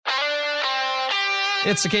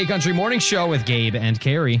It's the K-Country Morning Show with Gabe and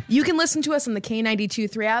Kerri. You can listen to us on the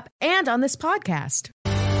K92.3 app and on this podcast.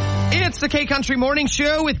 It's the K-Country Morning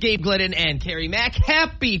Show with Gabe Glidden and Kerri Mack.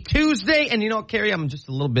 Happy Tuesday. And you know what, Kerri? I'm just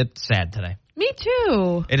a little bit sad today. Me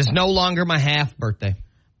too. It is no longer my half birthday.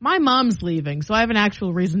 My mom's leaving, so I have an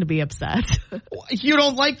actual reason to be upset. You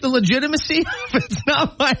don't like the legitimacy of it's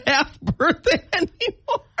not my half birthday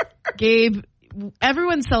anymore? Gabe,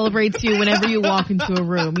 everyone celebrates you whenever you walk into a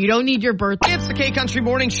room. You don't need your birthday. It's the K-Country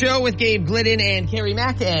Morning Show with Gabe Glidden and Kerri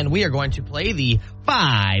Mack, and we are going to play the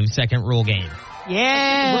 5-second rule game.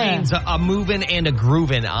 Yeah. Brains a moving and a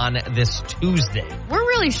grooving on this Tuesday. We're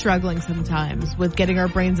really struggling sometimes with getting our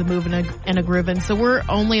brains a moving and a grooving, so we're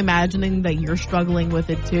only imagining that you're struggling with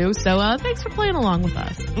it too. So thanks for playing along with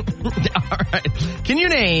us. All right. Can you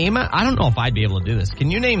name, I don't know if I'd be able to do this, can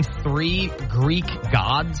you name 3 Greek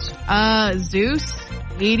gods? Zeus,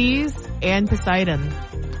 Hades, and Poseidon.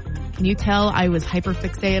 Can you tell I was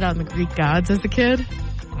hyperfixated on the Greek gods as a kid?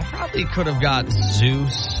 I probably could have got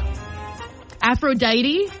Zeus.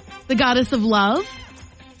 Aphrodite, the goddess of love.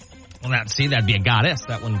 Well, that'd be a goddess.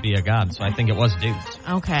 That wouldn't be a god. So I think it was dudes.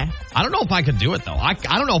 Okay. I don't know if I could do it, though. I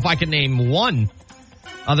don't know if I could name one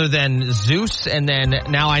other than Zeus, and then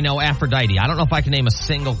now I know Aphrodite. I don't know if I can name a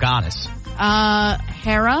single goddess.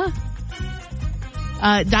 Hera?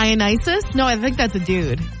 Dionysus? No, I think that's a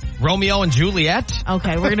dude. Romeo and Juliet?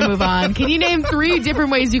 Okay, we're going to move on. Can you name 3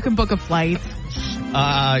 different ways you can book a flight?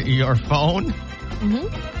 Your phone?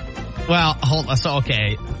 Mm-hmm. Well, hold on. So,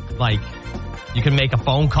 okay, like, you can make a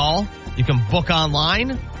phone call, you can book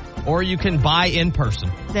online, or you can buy in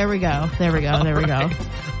person. There we go.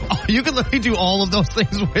 Oh, you can literally do all of those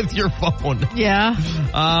things with your phone. Yeah.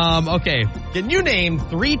 Okay. Can you name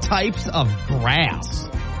 3 types of grass?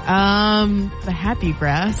 The happy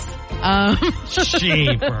grass.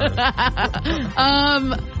 Cheaper.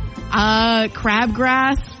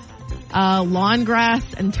 Crabgrass, lawn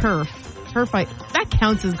grass, and turf. That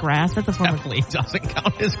counts as grass. That's a form Definitely doesn't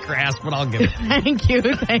count as grass, but I'll give it. Thank you.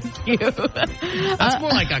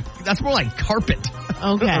 That's more like carpet.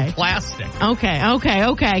 Okay. Or plastic.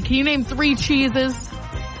 Okay. Can you name 3 cheeses?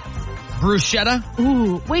 Bruschetta?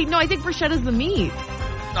 Ooh, wait, no, I think bruschetta's the meat.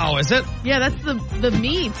 Oh, is it? Yeah, that's the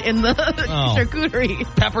meat in the charcuterie.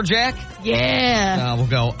 Pepper jack? Yeah. We'll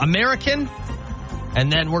go American, and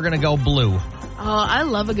then we're going to go blue. Oh, I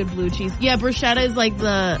love a good blue cheese. Yeah, bruschetta is like it's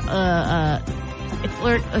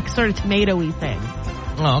like sort of tomatoey thing.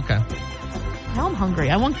 Oh, okay. Now I'm hungry.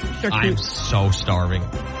 I want charcuterie. I'm so starving.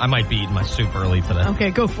 I might be eating my soup early today. Okay,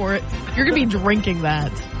 go for it. You're going to be drinking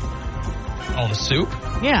that. Oh, the soup?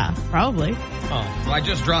 Yeah, probably. Oh, well, I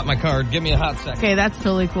just dropped my card. Give me a hot second. Okay, that's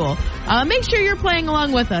totally cool. Make sure you're playing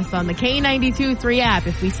along with us on the K92.3 app.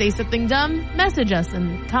 If we say something dumb, message us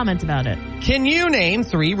and comment about it. Can you name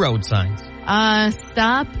 3 road signs?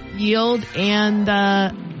 Stop, yield, and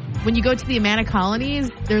when you go to the Amana colonies,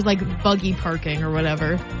 there's like buggy parking or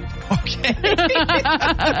whatever. Okay.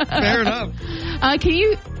 Fair enough. Can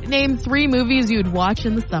you name 3 movies you would watch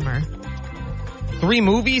in the summer? 3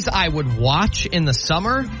 movies I would watch in the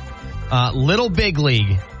summer? Little Big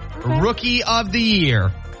League, okay. Rookie of the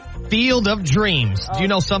Year, Field of Dreams. Oh. Do you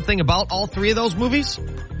know something about all 3 of those movies?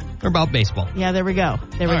 They're about baseball. Yeah, there we go.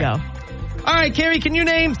 All right, Kerri, can you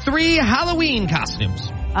name 3 Halloween costumes?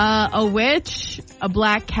 A witch, a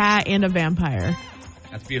black cat, and a vampire.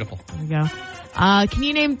 That's beautiful. There we go. Can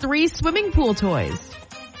you name 3 swimming pool toys?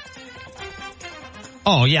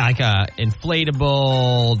 Oh, yeah, like a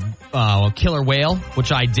inflatable killer whale,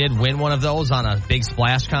 which I did win one of those on a big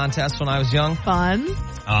splash contest when I was young. Fun.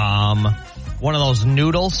 One of those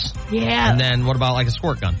noodles. Yeah. And then what about like a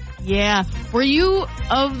squirt gun? Yeah. Were you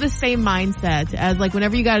of the same mindset as like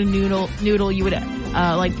whenever you got a noodle, you would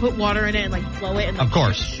like put water in it and like blow it and of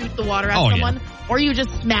course shoot the water at someone? Yeah. Or you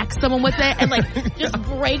just smack someone with it and like just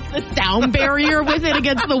break the sound barrier with it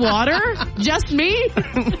against the water? Just me?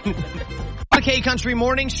 The K-Country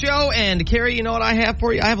Morning Show, and Kerri, you know what I have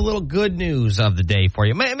for you? I have a little good news of the day for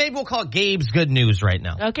you. Maybe we'll call it Gabe's good news right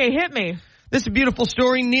now. Okay, hit me. This is a beautiful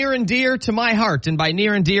story, near and dear to my heart. And by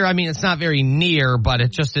near and dear, I mean it's not very near, but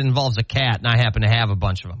it just involves a cat, and I happen to have a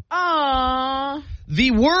bunch of them. Aww.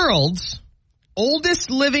 The world's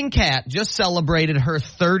oldest living cat just celebrated her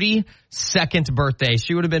 32nd birthday.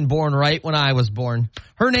 She would have been born right when I was born.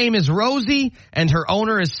 Her name is Rosie, and her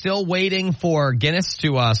owner is still waiting for Guinness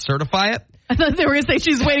to certify it. I thought they were going to say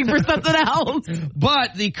she's waiting for something else.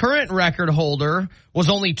 But the current record holder was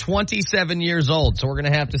only 27 years old. So we're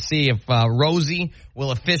going to have to see if Rosie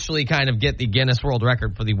will officially kind of get the Guinness World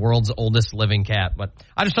Record for the world's oldest living cat. But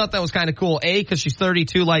I just thought that was kind of cool. A, because she's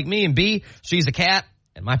 32 like me, and B, she's a cat.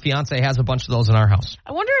 And my fiance has a bunch of those in our house.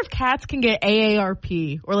 I wonder if cats can get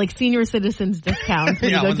AARP or like senior citizens discounts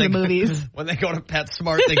when you go to the movies. When they go to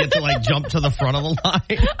PetSmart, they get to like jump to the front of the line.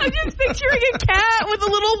 I'm just picturing a cat with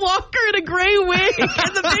a little walker and a gray wig and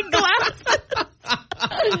the big glasses.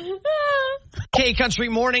 K-Country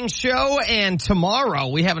Morning Show, and tomorrow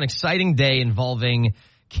we have an exciting day involving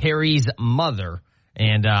Kerri's mother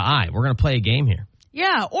and we're going to play a game here.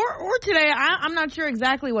 Yeah, or today. I'm not sure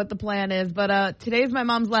exactly what the plan is, but today's my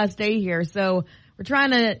mom's last day here, so we're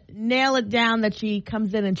trying to nail it down that she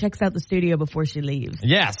comes in and checks out the studio before she leaves.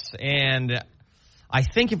 Yes, and I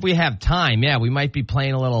think if we have time, we might be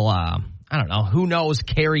playing a little, I don't know, who knows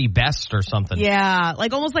Kerri best or something. Yeah,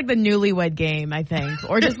 like almost like the newlywed game, I think.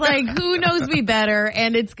 Or just like, who knows me better,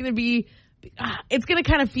 and it's going to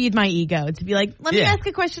kind of feed my ego to be like, let me ask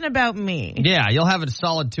a question about me. Yeah, you'll have a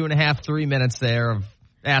solid 2.5, 3 minutes there of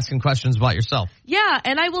asking questions about yourself. Yeah,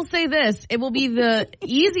 and I will say this. It will be the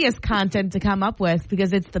easiest content to come up with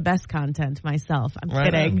because it's the best content myself. I'm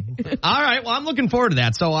kidding. All right, well, I'm looking forward to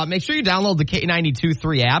that. So make sure you download the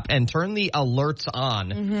K92.3 app and turn the alerts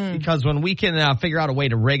on because when we can figure out a way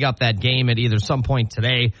to rig up that game at either some point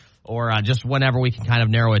today or just whenever we can kind of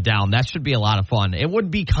narrow it down, that should be a lot of fun. It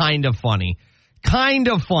would be kind of funny.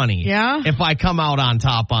 If I come out on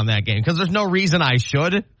top on that game because there's no reason I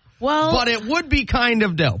should. Well, but it would be kind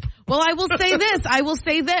of dope. Well, I will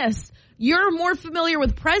say this. You're more familiar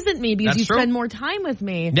with present me because you spend more time with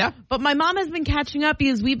me. Yeah. But my mom has been catching up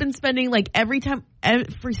because we've been spending like every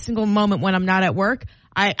single moment when I'm not at work.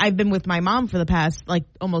 I've been with my mom for the past like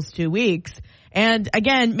almost 2 weeks. And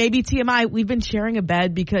again, maybe TMI, we've been sharing a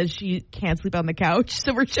bed because she can't sleep on the couch.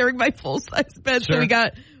 So we're sharing my full-size bed. So we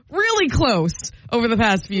got really close over the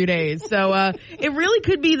past few days. So it really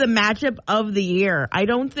could be the matchup of the year. I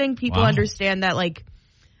don't think people understand that, like,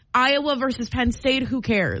 Iowa versus Penn State, who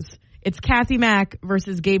cares? It's Kathy Mack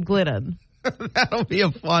versus Gabe Glidden. That'll be a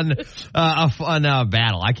fun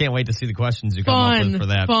battle. I can't wait to see the questions you come up with for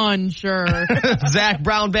that. Fun, sure. Zach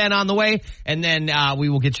Brown Band on the way, and then we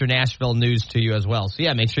will get your Nashville news to you as well. So,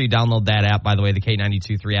 make sure you download that app, by the way, the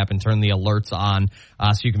K92.3 app, and turn the alerts on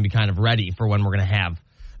so you can be kind of ready for when we're going to have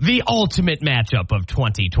the ultimate matchup of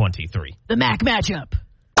 2023. The Mac matchup.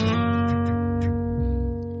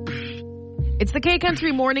 It's the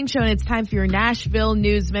K-Country Morning Show, and it's time for your Nashville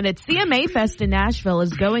News Minute. CMA Fest in Nashville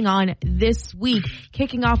is going on this week,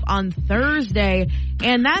 kicking off on Thursday,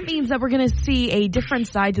 and that means that we're going to see a different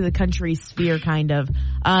side to the country sphere, kind of.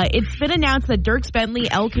 It's been announced that Dierks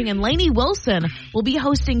Bentley, Elle King, and Lainey Wilson will be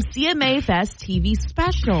hosting CMA Fest TV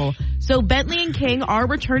special. So Bentley and King are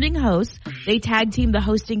returning hosts. They tag team the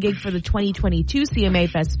hosting gig for the 2022 CMA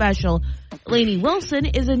Fest special. Lainey Wilson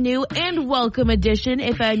is a new and welcome addition,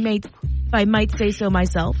 if I might say so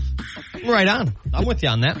myself. Right on. I'm with you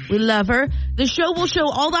on that. We love her. The show will show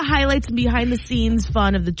all the highlights and behind-the-scenes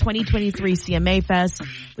fun of the 2023 CMA Fest,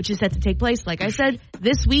 which is set to take place, like I said,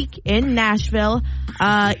 this week in Nashville.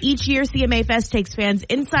 Each year, CMA Fest takes fans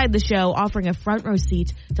inside the show, offering a front-row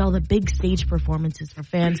seat to all the big stage performances for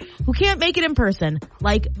fans who can't make it in person,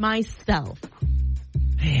 like myself.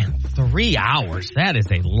 Man, 3 hours. That is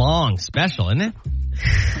a long special, isn't it?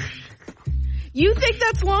 You think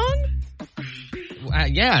that's long?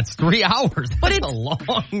 It's 3 hours. That's a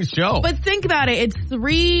long show. But think about it. It's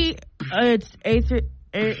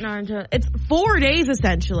 4 days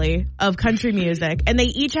essentially of country music, and they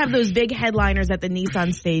each have those big headliners at the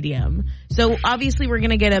Nissan Stadium. So obviously we're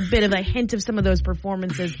going to get a bit of a hint of some of those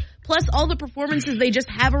performances, plus all the performances they just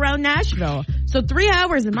have around Nashville. So 3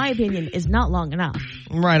 hours, in my opinion, is not long enough.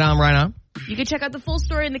 Right on. You can check out the full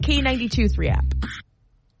story in the K92.3 app.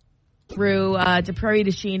 Through to Prairie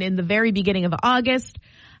du Chien in the very beginning of August.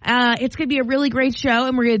 It's going to be a really great show,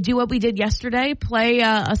 and we're going to do what we did yesterday, play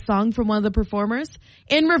a song from one of the performers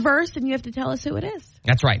in reverse, and you have to tell us who it is.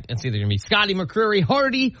 That's right. It's either going to be Scotty McCreery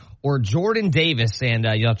Hardy or Jordan Davis. And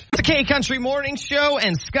you have the K-Country Morning Show,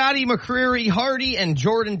 and Scotty McCreery Hardy and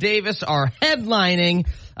Jordan Davis are headlining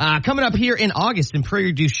coming up here in August in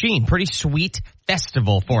Prairie du Chien. Pretty sweet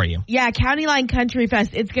festival for you. Yeah, County Line Country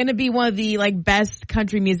Fest. It's going to be one of the best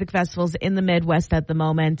country music festivals in the Midwest at the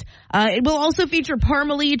moment. It will also feature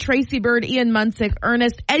Parmalee, Tracy Bird, Ian Munsick,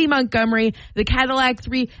 Ernest, Eddie Montgomery, the Cadillac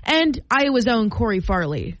 3, and Iowa's own Corey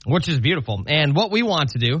Farley. Which is beautiful. And what we want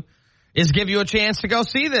to do is give you a chance to go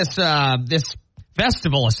see this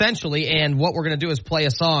festival, essentially. And what we're going to do is play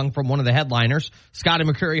a song from one of the headliners, Scotty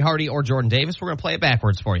McCreery Hardy or Jordan Davis. We're going to play it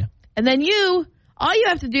backwards for you. And then all you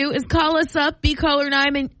have to do is call us up, be caller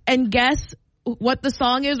 9, and guess what the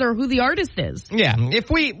song is or who the artist is. Yeah,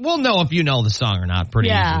 we'll know if you know the song or not pretty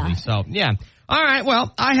easily. So, yeah. All right,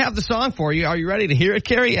 well, I have the song for you. Are you ready to hear it,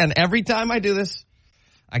 Kerri? And every time I do this,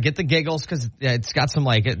 I get the giggles because it's got some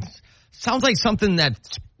it sounds like something that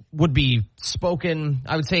would be spoken,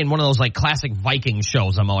 I would say, in one of those like classic Viking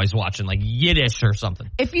shows I'm always watching, like Yiddish or something.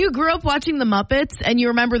 If you grew up watching the Muppets and you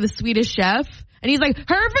remember the Swedish Chef, and he's like,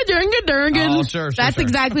 Herfadurgadurgan. Oh, sure. That's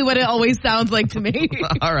exactly what it always sounds like to me.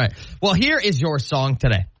 All right. Well, here is your song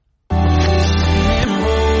today.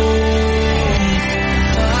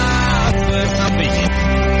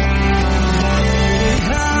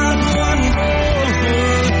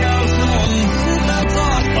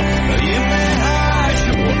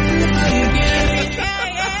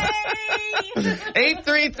 Eight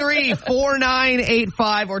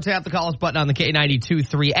 833-4985 or tap the call us button on the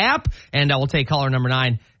K92.3 app, and we'll take caller number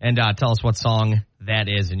 9 and tell us what song that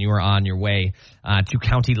is, and you are on your way to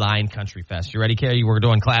County Line Country Fest. You ready, Kerri? We're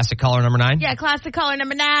doing classic caller number 9? Yeah, classic caller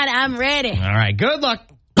number 9. I'm ready. All right, good luck.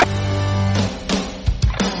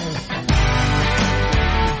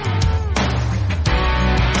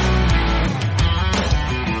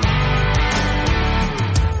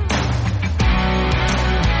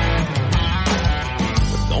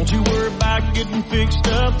 Don't you worry about getting fixed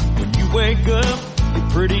up. When you wake up, you're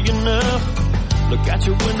pretty enough. Look out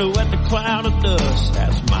your window at the cloud of dust.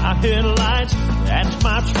 That's my headlights, that's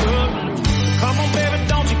my truck. Come on, baby,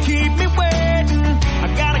 don't you keep me waiting. I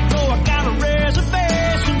gotta go, I got a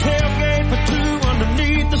reservation. Tailgate for 2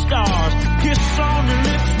 underneath the stars. Kisses on your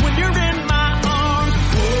lips when you're in my arms.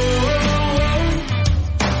 Whoa,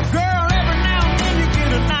 girl, every now and then you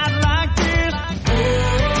get a night like this.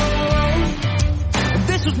 Whoa,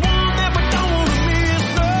 this is one that we don't want to miss,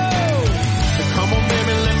 no. So come on,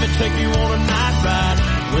 baby, let me take you on a night ride.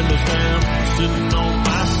 Windows down, sitting on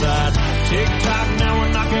my side. Tick-tock, now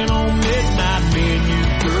we're knocking on midnight. Me and you,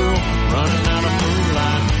 girl, running out of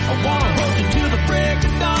moonlight. I wanna hold you till the break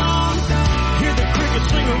of dawn. Hear the crickets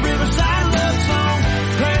sing a riverside love song.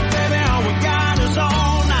 Hey, baby, all we got is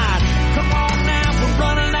all night. Come on now, we're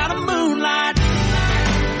running out of moonlight.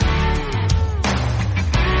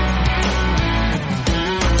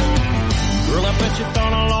 Girl, I bet you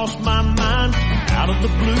thought I lost my mind. Out of the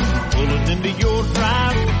blue, pulling into your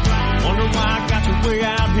drive. Wonder why I got you way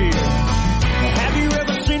out here. Have you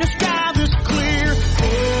ever seen a sky this clear?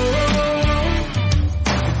 Oh,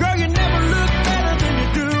 girl, you never look better than you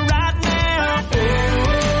do right now.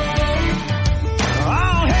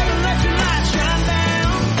 Oh, heaven, let your light shine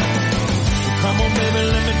down. Come on, baby,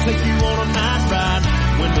 let me take you on a night ride.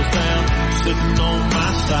 Windows down, sitting on my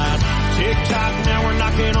side. Tick-tock, now we're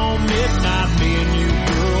knocking on midnight. Me and you,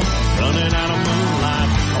 girl, running out of moonlight.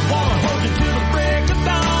 I wanna hold you till the break of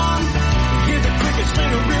dawn. Hear the crickets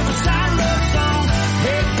sing a riverside love song.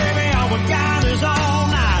 Hey, baby, all we got is all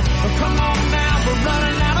night. Oh, come on now, we're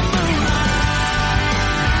running out of moonlight.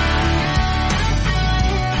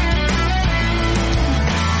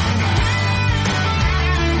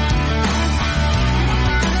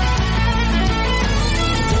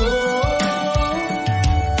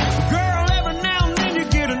 Girl, every now and then you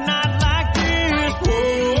get a night like this.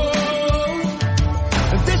 Whoa,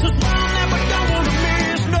 this is one that we don't want to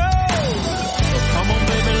miss, no. So come on,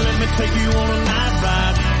 baby, let me take you on a night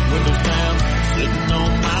ride. Windows down, sitting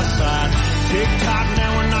on my side. Tick-tock,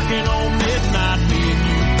 now we're knocking on midnight. Me and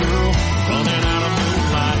you, girl, running out of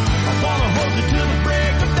moonlight. I wanna hold you till the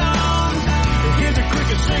break of dawn. Hear the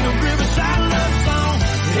crickets sing a riverside love song.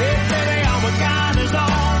 Hey, baby, all we got is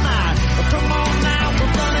all night. Oh, come on now,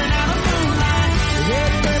 we're running out of moonlight.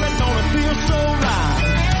 Hey, baby, don't it feel so right?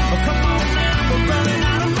 Oh, come on now, we're running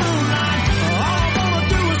out of moonlight. All I wanna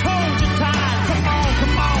do is hold you tight. Come on,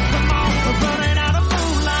 come on, come on, we're running out of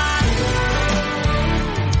moonlight.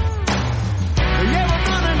 Yeah, we're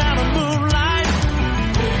running out of moonlight.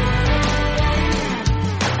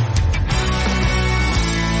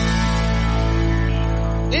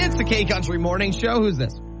 It's the K Country Morning Show. Who's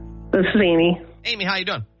this? This is Amy. Amy, how you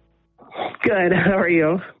doing? Good. How are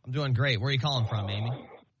you? I'm doing great. Where are you calling from, Amy?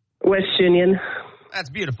 West Union. That's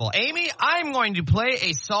beautiful. Amy, I'm going to play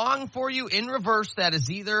a song for you in reverse that is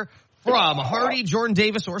either from Hardy, Jordan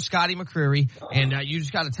Davis, or Scotty McCreery. And you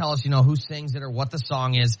just got to tell us, who sings it or what the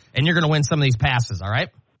song is. And you're going to win some of these passes, all right?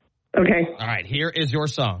 Okay. All right, here is your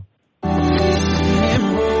song.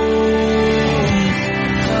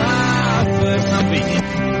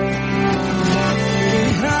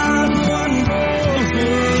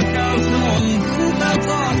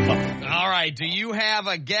 All right, do you have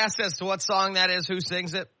a guess as to what song that is? Who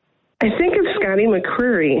sings it? I think it's Scotty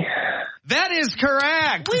McCreery. That is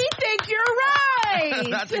correct. We think you're right.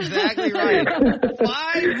 That's exactly right.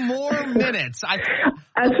 5 more minutes. That's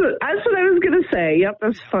what I was going to say. Yep,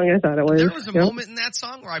 that's the song I thought it was. There was a moment in that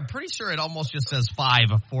song where I'm pretty sure it almost just says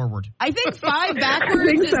 5 forward. I think 5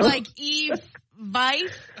 backwards is like E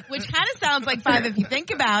Vice, which kind of sounds like 5 if you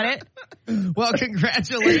think about it. Well,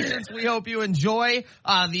 congratulations. We hope you enjoy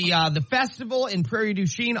the festival in Prairie du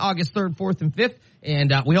Chien, August 3rd, 4th, and 5th.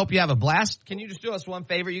 And we hope you have a blast. Can you just do us one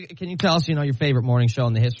favor? Can you tell us, your favorite morning show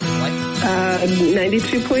in the history of life?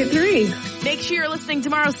 92.3. Make sure you're listening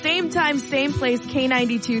tomorrow, same time, same place,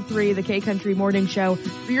 K92.3, the K Country Morning Show,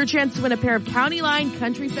 for your chance to win a pair of County Line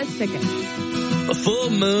Country Fest tickets. A full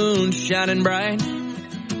moon shining bright,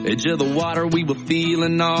 edge of the water, we were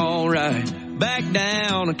feeling alright. Back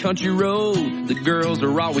down a country road, the girls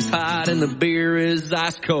are always hot and the beer is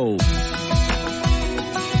ice cold.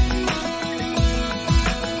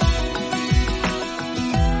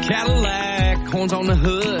 Cadillac, horns on the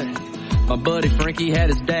hood. My buddy Frankie had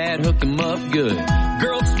his dad hook him up good.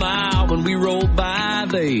 Girls smile when we roll by.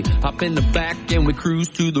 They hop in the back and we cruise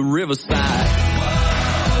to the riverside.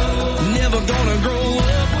 Never gonna grow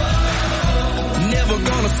up. Never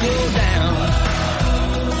gonna slow down.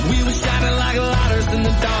 We were shining like lighters in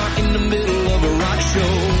the dark in the middle of a rock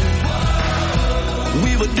show.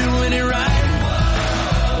 We were doing it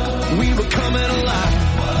right. We were coming alive.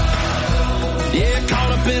 Yeah,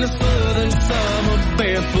 caught up in a southern summer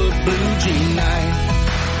barefoot blue jean night.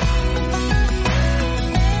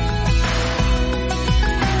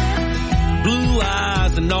 Blue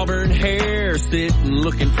eyes and auburn hair, sitting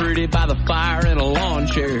looking pretty by the fire in a lawn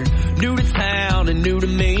chair. New to town and new to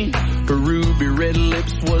me, her ruby red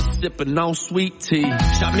lips was sipping on sweet tea.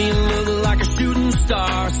 Shot me a look like a shooting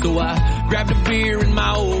star, so I grabbed a beer and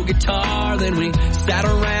my old guitar. Then we sat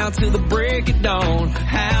around till the break of dawn,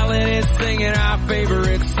 howling and singing our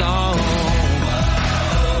favorite song.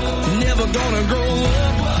 Never gonna grow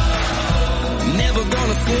up, never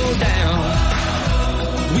gonna slow down.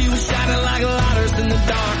 We were shining like lighters in the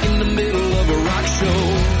dark in the middle of a rock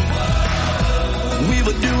show. We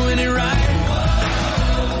were doing it right.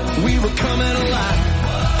 We were coming alive.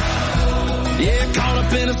 Yeah, caught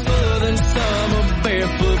up in a southern summer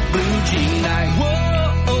barefoot blue jean night.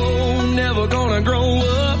 Whoa, never gonna grow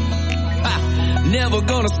up. Never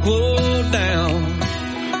gonna slow down.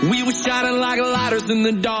 We were shining like lighters in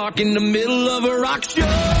the dark in the middle of a rock show.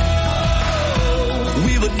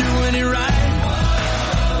 We were doing it right.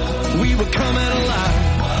 We were coming alive.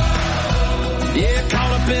 Yeah,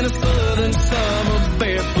 caught up in a southern summer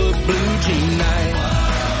barefoot blue jean night.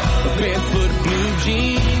 A barefoot blue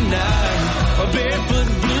jean night. A barefoot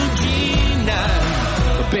blue jean night.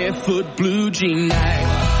 A barefoot blue jean night.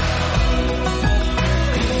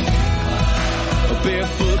 A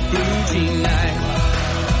barefoot blue jean night.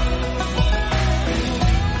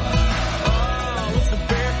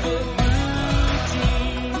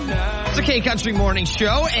 It's a K Country Morning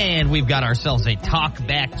Show, and we've got ourselves a Talk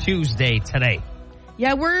Back Tuesday today.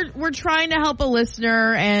 Yeah, we're trying to help a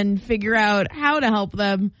listener and figure out how to help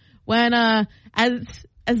them when,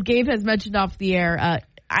 as Gabe has mentioned off the air,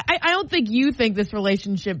 I don't think you think this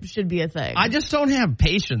relationship should be a thing. I just don't have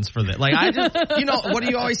patience for this. Like, I just, what do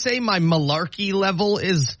you always say? My malarkey level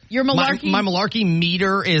is... Your malarkey? My malarkey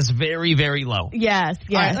meter is very, very low. Yes.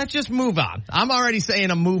 All right, let's just move on. I'm already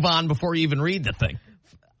saying a move on before you even read the thing.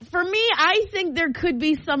 For me, I think there could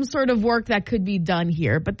be some sort of work that could be done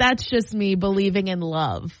here, but that's just me believing in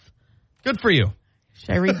love. Good for you. Should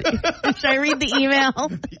I read the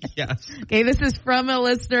email? Yes. Okay, this is from a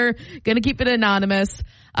listener. Gonna keep it anonymous.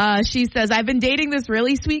 She says, I've been dating this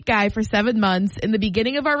really sweet guy for 7 months. In the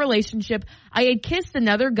beginning of our relationship, I had kissed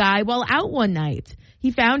another guy while out one night.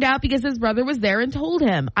 He found out because his brother was there and told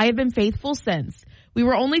him. I have been faithful since. We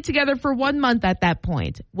were only together for 1 month at that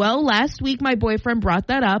point. Well, last week my boyfriend brought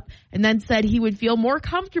that up and then said he would feel more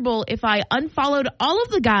comfortable if I unfollowed all of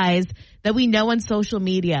the guys that we know on social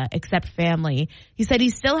media, except family. He said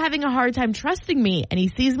he's still having a hard time trusting me, and he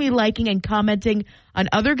sees me liking and commenting on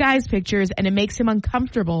other guys' pictures, and it makes him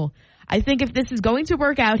uncomfortable. I think if this is going to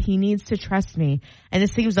work out, he needs to trust me, and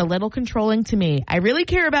it seems a little controlling to me. I really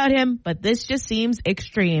care about him, but this just seems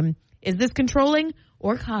extreme. Is this controlling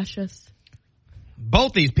or cautious?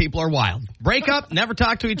 Both these people are wild. Break up, never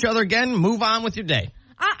talk to each other again, move on with your day.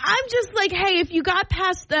 I'm just like, hey, if you got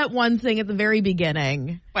past that one thing at the very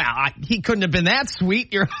beginning. Well, he couldn't have been that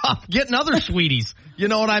sweet. You're off getting other sweeties. You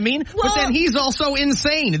know what I mean? Well, but then he's also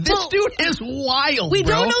insane. This dude is wild, We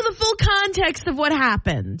bro. don't know the full context of what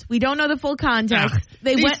happened. We don't know the full context.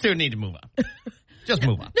 These two need to move on. Just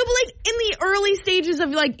move on. No, but like in the early stages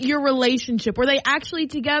of like your relationship, were they actually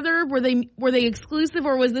together? Were they exclusive,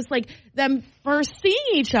 or was this like them first seeing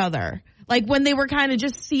each other? Like when they were kind of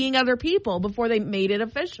just seeing other people before they made it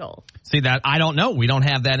official. See, that I don't know. We don't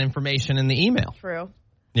have that information in the email. True.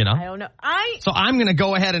 You know? I don't know. So I'm going to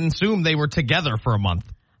go ahead and assume they were together for a month.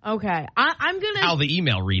 Okay. I'm going to... How the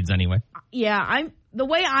email reads anyway. I'm the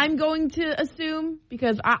way I'm going to assume,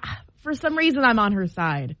 because for some reason I'm on her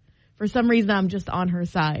side. For some reason I'm just on her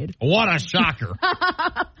side. What a shocker. No,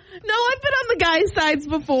 I've been on the guy's sides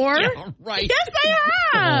before. Yeah, right. Yes, I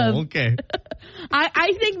have. Oh, okay.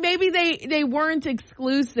 I think maybe they weren't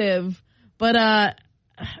exclusive, but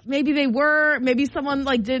maybe they were. Maybe someone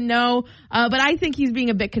like didn't know. But I think he's being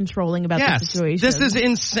a bit controlling about the situation. This is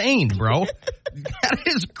insane, bro. That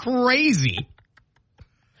is crazy.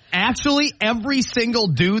 Actually, every single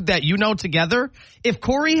dude that you know together, if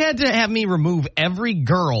Corey had to have me remove every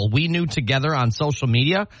girl we knew together on social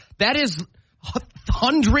media, that is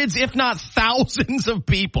hundreds, if not thousands of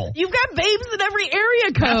people. You've got babes in every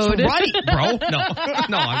area code. That's right, bro.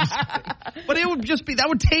 No, I'm just, but it would just be, that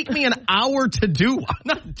would take me an hour to do. I'm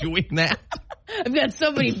not doing that. I've got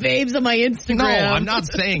so many babes on my Instagram. No, I'm not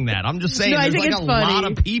saying that. I'm just saying there's like a lot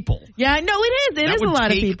of people. Yeah, no, it is. It is a lot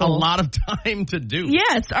of people. A lot of time to do.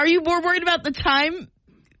 Yes. Are you more worried about the time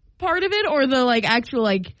part of it or the like actual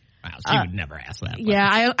like? Wow, she would never ask that. But. Yeah,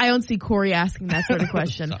 I don't see Corey asking that sort of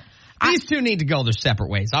question. So, these two need to go their separate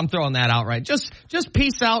ways. I'm throwing that out right. Just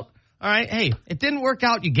peace out. All right. Hey, it didn't work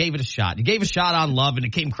out. You gave it a shot. You gave a shot on love, and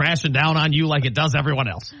it came crashing down on you like it does everyone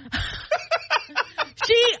else.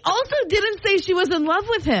 She also didn't say she was in love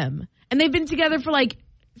with him. And they've been together for like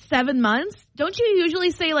 7 months. Don't you usually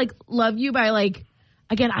say like love you by like,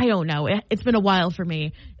 again, I don't know. It's been a while for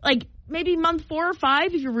me. Like maybe month 4 or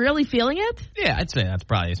 5 if you're really feeling it. Yeah, I'd say that's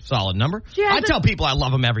probably a solid number. I tell people I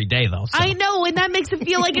love them every day though. So. I know, and that makes it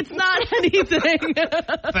feel like it's not anything.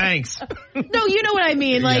 Thanks. No, you know what I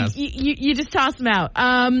mean. Like yes. you just toss them out.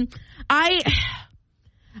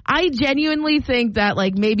 I genuinely think that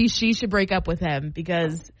like maybe she should break up with him,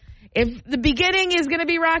 because if the beginning is going to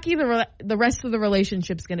be rocky, the rest of the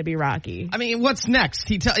relationship's going to be rocky. I mean, what's next?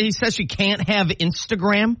 He says she can't have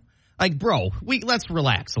Instagram. Like, bro, let's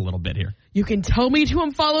relax a little bit here. You can tell me to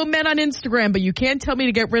unfollow men on Instagram, but you can't tell me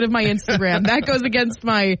to get rid of my Instagram. That goes against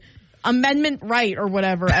my amendment right or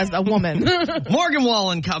whatever as a woman. Morgan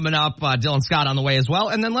Wallen coming up. Dylan Scott on the way as well.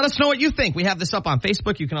 And then let us know what you think. We have this up on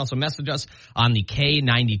Facebook. You can also message us on the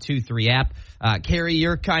K92.3 app. Kerri,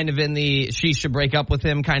 you're kind of in the she should break up with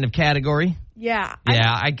him kind of category. Yeah.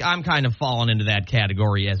 Yeah, I'm kind of falling into that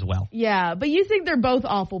category as well. Yeah, but you think they're both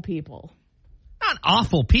awful people. Not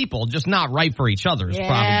awful people, just not right for each other is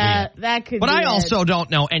probably it. That could but be I it. also don't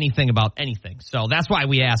know anything about anything. So that's why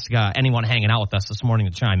we ask anyone hanging out with us this morning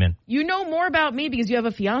to chime in. You know more about me because you have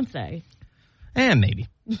a fiance. Maybe.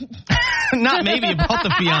 Not maybe about the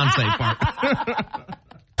fiance part.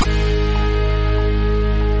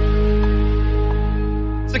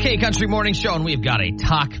 It's the K Country Morning Show, and we've got a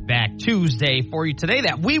Talk Back Tuesday for you today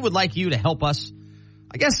that we would like you to help us,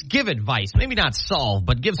 I guess, give advice. Maybe not solve,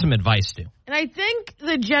 but give some advice to. And I think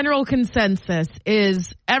the general consensus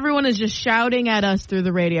is everyone is just shouting at us through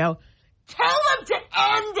the radio, tell them to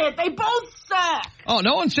end it. They both suck. Oh,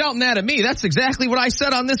 no one's shouting that at me. That's exactly what I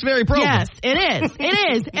said on this very program. Yes, it is.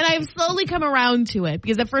 It is. And I've slowly come around to it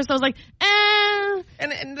because at first I was like,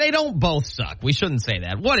 And they don't both suck. We shouldn't say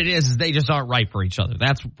that. What it is they just aren't right for each other.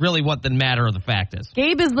 That's really what the matter of the fact is.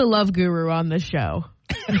 Gabe is the love guru on this show.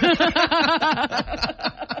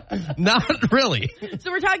 Not really.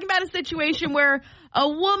 So we're talking about a situation where a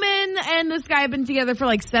woman and this guy have been together for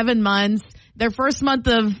like 7 months. Their first month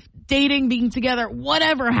of dating, being together,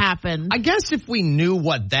 whatever happened. I guess if we knew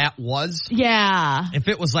what that was. Yeah. If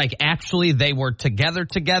it was like actually they were together,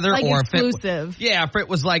 like or exclusive. if it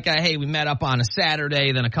was like, hey, we met up on a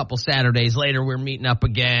Saturday, then a couple Saturdays later we're meeting up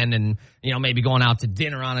again and, maybe going out to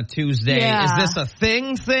dinner on a Tuesday. Yeah. Is this a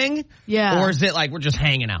thing? Yeah. Or is it like we're just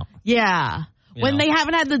hanging out? Yeah. When they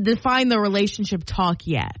haven't had to define the relationship talk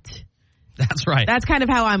yet. That's right. That's kind of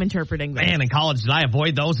how I'm interpreting this. Man, in college, did I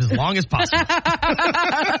avoid those as long as possible?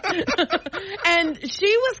 And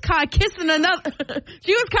she was caught kissing another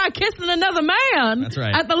man. That's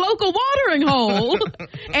right. At the local watering hole.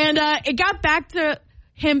 And it got back to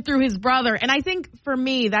him through his brother. And I think for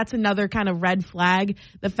me, that's another kind of red flag.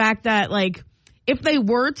 The fact that like if they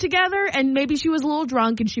were together and maybe she was a little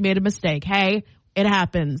drunk and she made a mistake. Hey, it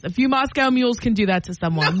happens. A few Moscow mules can do that to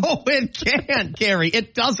someone. No, it can't, Kerri.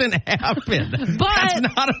 It doesn't happen. That's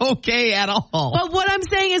not okay at all. But what I'm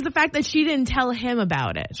saying is the fact that she didn't tell him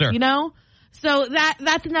about it. Sure. So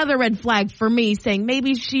that's another red flag for me, saying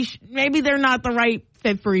maybe they're not the right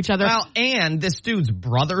fit for each other. Well, and this dude's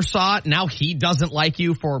brother saw it. Now he doesn't like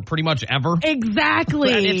you for pretty much ever.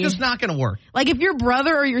 Exactly. It's just not going to work. Like if your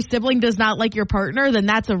brother or your sibling does not like your partner, then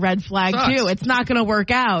that's a red flag too. It's not going to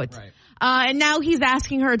work out. Right. And now he's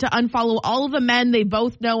asking her to unfollow all of the men they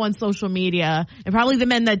both know on social media, and probably the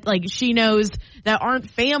men that like she knows that aren't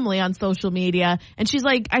family on social media. And she's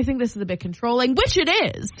like, I think this is a bit controlling, which it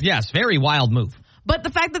is. Yes, very wild move. But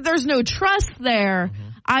the fact that there's no trust there,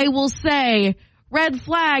 I will say, red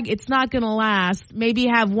flag, it's not going to last. Maybe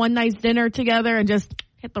have one nice dinner together and just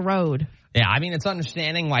hit the road. Yeah, I mean, it's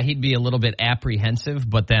understanding why he'd be a little bit apprehensive,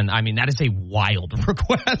 but then, I mean, that is a wild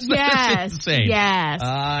request. Yes, insane. yes.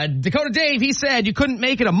 Dakota Dave, he said you couldn't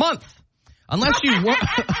make it a month. Unless you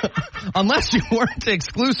weren't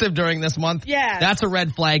exclusive during this month. Yeah. That's a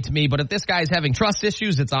red flag to me. But if this guy's having trust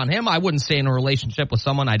issues, it's on him. I wouldn't stay in a relationship with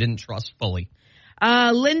someone I didn't trust fully.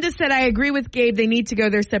 Linda said, I agree with Gabe. They need to go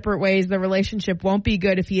their separate ways. The relationship won't be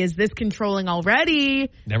good if he is this controlling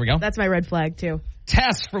already. There we go. That's my red flag, too.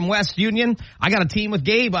 Tess from West Union. I got a team with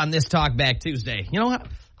Gabe on this Talk Back Tuesday. You know what?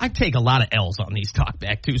 I take a lot of L's on these Talk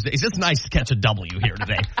Back Tuesdays. It's nice to catch a W here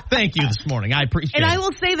today. Thank you this morning. I appreciate it. And I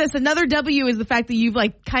will say this. Another W is the fact that you've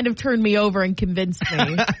like kind of turned me over and convinced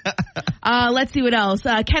me. Let's see what else.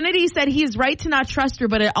 Kennedy said he's right to not trust her,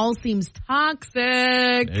 but it all seems toxic.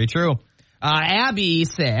 Very true. Abby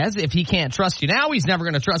says, if he can't trust you now, he's never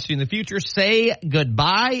going to trust you in the future. Say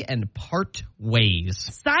goodbye and part ways.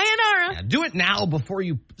 Sayonara. Yeah, do it now before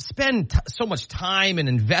you spend so much time and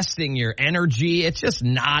investing your energy. It's just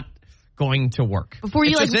not going to work. Before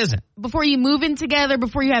you just isn't. Before you move in together,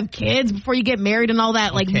 before you have kids, before you get married and all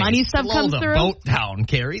that money stuff comes through. Slow the boat down,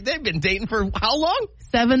 Kerri. They've been dating for how long?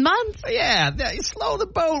 7 months. Yeah, slow the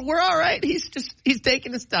boat. We're all right. He's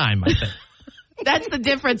taking his time, I think. That's the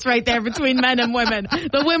difference right there between men and women.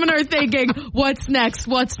 The women are thinking, what's next?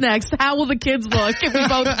 What's next? How will the kids look if we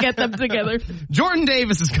both get them together? Jordan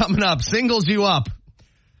Davis is coming up. Singles you up.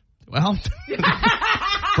 Well,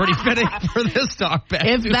 pretty fitting for this Talk Back.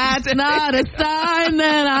 If that's not a sign,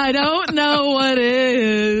 then I don't know what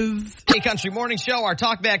is. Hey, Country Morning Show, our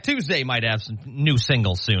Talk Back Tuesday might have some new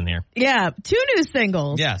singles soon here. Yeah, 2 new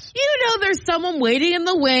singles. Yes. You know there's someone waiting in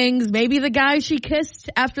the wings, maybe the guy she kissed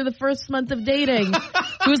after the first month of dating,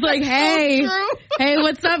 who's like, hey,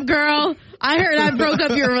 what's up, girl? I heard I broke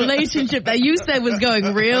up your relationship that you said was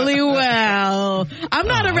going really well. I'm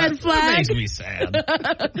not a red flag. That makes me sad.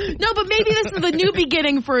 No, but maybe this is a new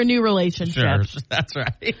beginning for a new relationship. Sure, that's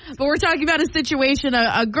right. But we're talking about a situation,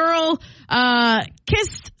 a girl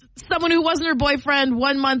kissed someone who wasn't her boyfriend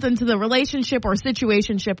 1 month into the relationship or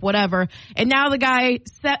situationship, whatever. And now the guy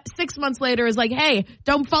 6 months later is like, hey,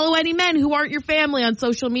 don't follow any men who aren't your family on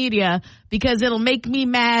social media because it'll make me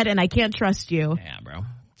mad and I can't trust you. Yeah, bro.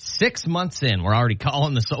 6 months in, we're already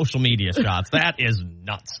calling the social media shots. That is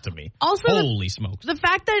nuts to me. Also, holy smokes. The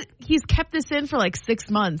fact that he's kept this in for like 6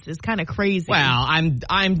 months is kind of crazy. Well,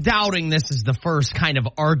 I'm doubting this is the first kind of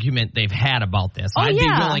argument they've had about this. I'd be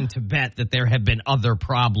willing to bet that there have been other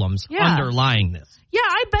problems underlying this. Yeah,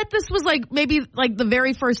 I bet this was like maybe like the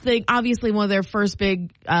very first thing, obviously one of their first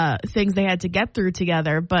big things they had to get through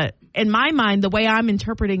together. But in my mind, the way I'm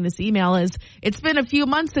interpreting this email is it's been a few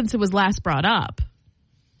months since it was last brought up.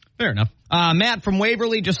 Fair enough. Matt from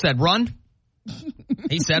Waverly just said run.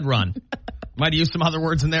 He said run. Might have used some other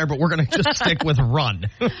words in there, but we're going to just stick with run.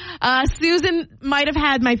 Susan might have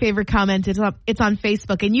had my favorite comment. It's on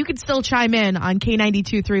Facebook, and you could still chime in on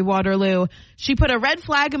K92.3 Waterloo. She put a red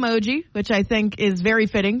flag emoji, which I think is very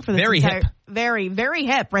fitting for this hip. Very, very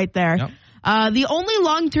hip right there. Yep. The only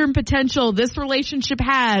long-term potential this relationship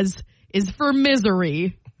has is for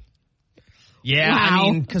misery. Yeah, wow. I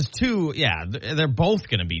mean, because they're both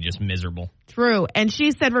going to be just miserable. True. And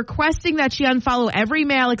she said requesting that she unfollow every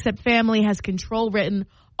male except family has control written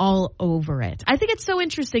all over it. I think it's so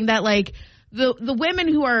interesting that like the women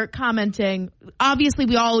who are commenting, obviously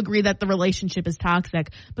we all agree that the relationship is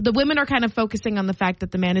toxic, but the women are kind of focusing on the fact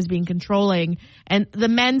that the man is being controlling, and the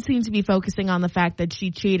men seem to be focusing on the fact that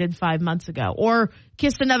she cheated 5 months ago or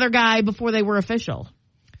kissed another guy before they were official.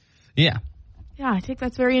 Yeah. Yeah, I think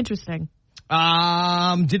that's very interesting.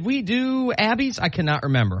 Did we do Abby's? I cannot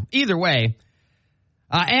remember. Either way,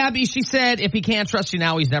 Abby, she said, if he can't trust you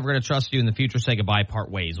now, he's never going to trust you in the future. Say goodbye,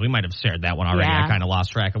 part ways. We might have shared that one already. Yeah. I kind of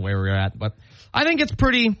lost track of where we were at, but I think it's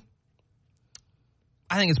pretty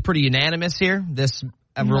unanimous here. This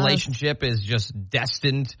relationship is just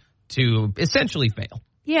destined to essentially fail.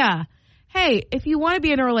 Yeah. Hey, if you want to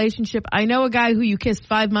be in a relationship, I know a guy who you kissed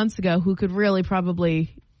 5 months ago who could really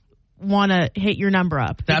probably want to hit your number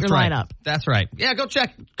up. That's right. Lineup. That's right. Yeah, go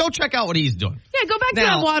check out what he's doing. Yeah, go back to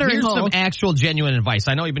that watering here's hole. Some actual genuine advice.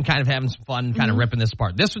 I know you've been kind of having some fun, kind of ripping this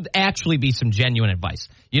apart. This would actually be some genuine advice.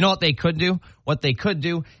 You know what they could do? What they could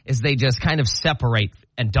do is they just kind of separate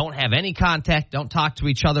and don't have any contact, don't talk to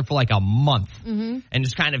each other for like a month, and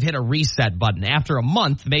just kind of hit a reset button. After a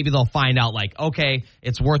month, maybe they'll find out like, okay,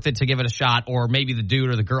 it's worth it to give it a shot, or maybe the dude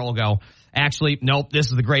or the girl will go, actually, nope, this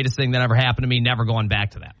is the greatest thing that ever happened to me, never going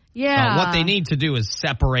back to that. Yeah. What they need to do is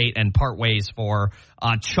separate and part ways for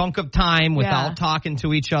a chunk of time without talking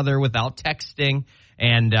to each other, without texting.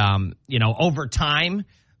 And, over time,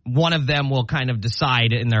 one of them will kind of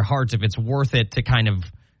decide in their hearts if it's worth it to kind of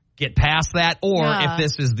get past that or if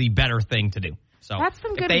this is the better thing to do. So that's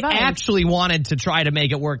some good if they advice. actually wanted to try to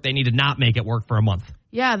make it work, they need to not make it work for a month.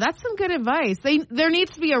 Yeah, that's some good advice. There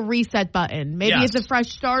needs to be a reset button. Maybe it's a fresh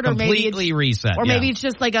start, or maybe completely reset, or maybe it's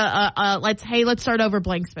just like let's start over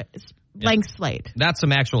blank slate. That's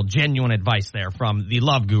some actual genuine advice there from the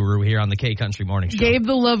love guru here on the K Country Morning Show. Gabe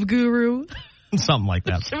the love guru. Something like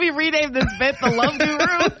that. Should we rename this bit the love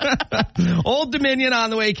guru? Old Dominion on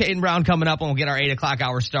the way. Kate and Brown coming up, and we'll get our 8 o'clock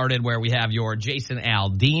hour started where we have your Jason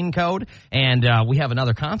Aldean code, and we have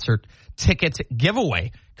another concert ticket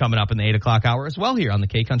giveaway coming up in the 8 o'clock hour as well here on the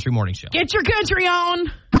K Country Morning Show. Get your country on.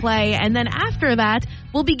 Play. And then after that,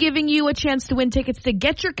 we'll be giving you a chance to win tickets to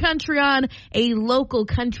Get Your Country On, a local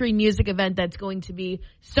country music event that's going to be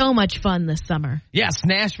so much fun this summer. Yes,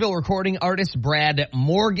 Nashville recording artist Brad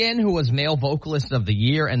Morgan, who was Male Vocalist of the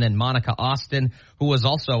Year, and then Monica Austin, who was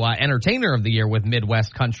also Entertainer of the Year with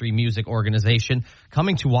Midwest Country Music Organization,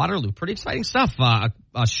 coming to Waterloo. Pretty exciting stuff. A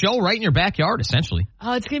show right in your backyard, essentially.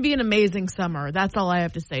 Oh, it's going to be an amazing summer. That's all I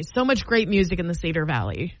have to say. So much great music in the Cedar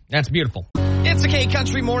Valley. That's beautiful. It's the K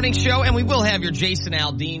Country Morning Show, and we will have your Jason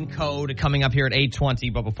Aldean code coming up here at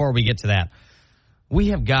 8:20. But before we get to that, we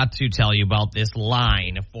have got to tell you about this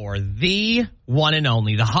line for the one and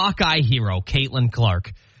only, the Hawkeye hero, Caitlin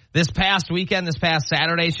Clark. This past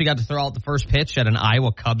Saturday, she got to throw out the first pitch at an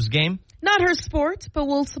Iowa Cubs game. Not her sport, but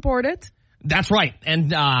we'll support it. That's right. And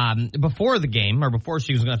before the game, or before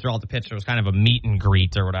she was going to throw out the pitch, there was kind of a meet and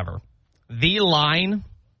greet or whatever. The line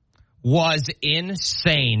was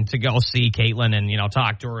insane to go see Caitlin and,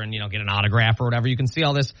 talk to her and, get an autograph or whatever. You can see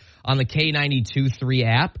all this on the K92.3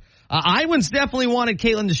 app. Iowans definitely wanted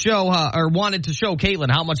Caitlin to show, wanted to show Caitlin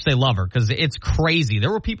how much they love her, because it's crazy. There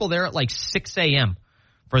were people there at like 6 a.m.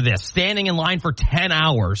 for this, standing in line for 10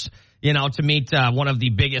 hours, to meet one of the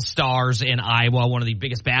biggest stars in Iowa, one of the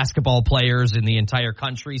biggest basketball players in the entire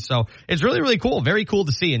country. So it's really, really cool. Very cool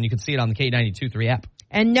to see, and you can see it on the K92.3 app.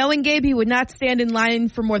 And knowing Gabe, he would not stand in line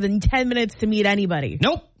for more than 10 minutes to meet anybody.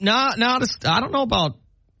 Nope. No, I don't know about,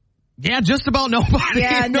 just about nobody.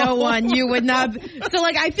 Yeah, no one. You would not. So,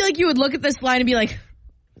 I feel like you would look at this line and be like,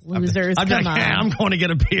 losers, I'm come like, on. I'm going to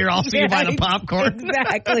get a beer. I'll see you by the popcorn.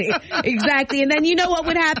 Exactly. And then you know what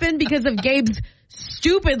would happen because of Gabe's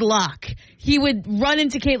stupid luck? He would run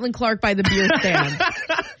into Caitlin Clark by the beer stand.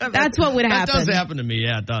 That's what would happen. That does happen to me.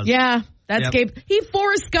 Yeah, it does. Yeah. That's Gabe. He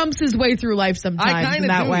Forrest Gumps his way through life sometimes in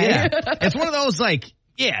that way. Yeah. It's one of those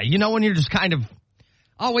when you're just kind of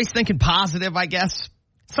always thinking positive, I guess.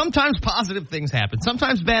 Sometimes positive things happen.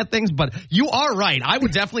 Sometimes bad things, but you are right. I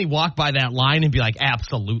would definitely walk by that line and be like,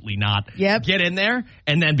 absolutely not. Yep. Get in there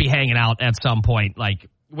and then be hanging out at some point, like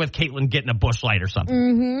with Caitlin getting a bush light or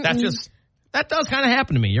something. That does kind of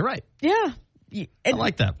happen to me. You're right. Yeah. I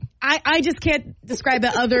like that. I just can't describe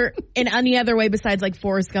it in any other way besides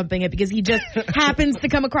Forrest Gumping it, because he just happens to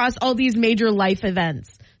come across all these major life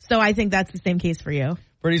events. So I think that's the same case for you.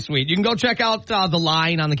 Pretty sweet. You can go check out the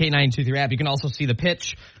line on the K92.3 app. You can also see the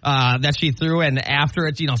pitch that she threw, and after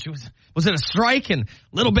it, she was it a strike and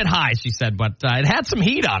a little bit high, she said, but it had some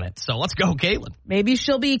heat on it. So let's go, Caitlin. Maybe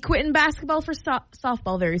she'll be quitting basketball for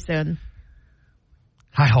softball very soon.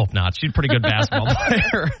 I hope not. She's a pretty good basketball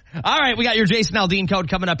player. All right, we got your Jason Aldean code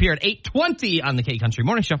coming up here at 8:20 on the K Country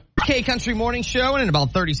Morning Show. K Country Morning Show, and in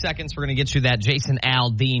about 30 seconds, we're going to get you that Jason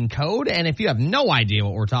Aldean code. And if you have no idea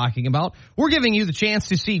what we're talking about, we're giving you the chance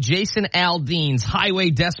to see Jason Aldean's Highway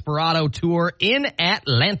Desperado tour in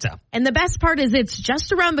Atlanta. And the best part is it's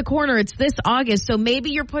just around the corner. It's this August, so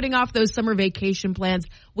maybe you're putting off those summer vacation plans.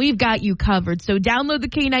 We've got you covered. So download the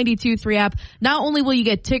K92.3 app. Not only will you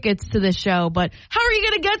get tickets to this show, but how are you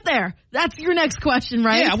going to get there? That's your next question,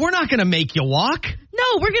 right? Yeah, we're not going to make you walk. No,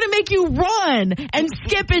 we're going to make you run and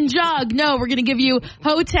skip and jog. No, we're going to give you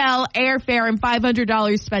hotel, airfare, and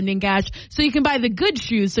 $500 spending cash so you can buy the good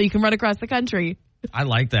shoes so you can run across the country. I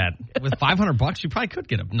like that. With $500, you probably could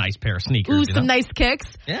get a nice pair of sneakers. Ooh, some nice kicks.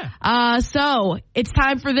 Yeah. So it's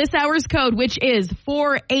time for this hour's code, which is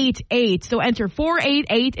 488. So enter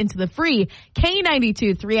 488 into the free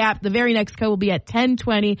K92.3 app. The very next code will be at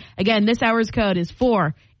 1020. Again, this hour's code is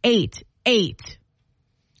 488.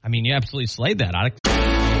 I mean, you absolutely slayed that.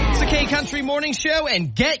 It's the K Country Morning Show,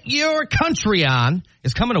 and Get Your Country On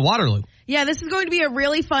is coming to Waterloo. Yeah, this is going to be a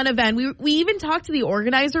really fun event. We even talked to the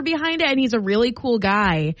organizer behind it, and he's a really cool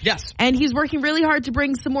guy. Yes. And he's working really hard to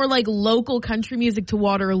bring some more like local country music to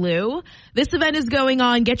Waterloo. This event is going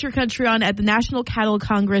on, Get Your Country On, at the National Cattle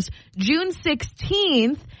Congress June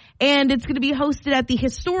 16th. And it's going to be hosted at the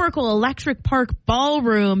historical Electric Park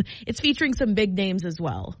Ballroom. It's featuring some big names as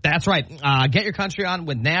well. That's right. Get Your Country On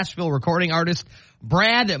with Nashville recording artist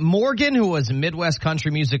Brad Morgan, who was Midwest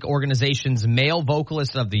Country Music Organization's Male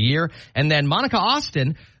Vocalist of the Year. And then Monica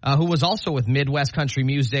Austin, who was also with Midwest Country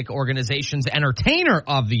Music Organization's Entertainer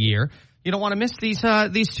of the Year. You don't want to miss these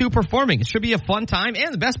two performing. It should be a fun time.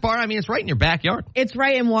 And the best part, I mean, it's right in your backyard. It's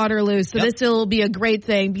right in Waterloo, so This will be a great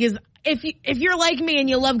thing because if you're like me and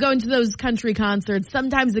you love going to those country concerts,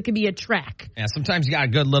 sometimes it can be a trek. Yeah, sometimes you got a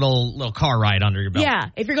good little car ride under your belt. Yeah,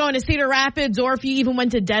 if you're going to Cedar Rapids or if you even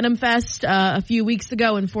went to Denim Fest a few weeks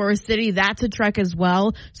ago in Forest City, that's a trek as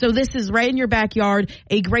well. So this is right in your backyard,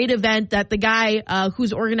 a great event that the guy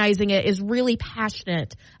who's organizing it is really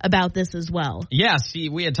passionate about this as well. Yes,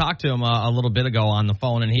 we had talked to him a little bit ago on the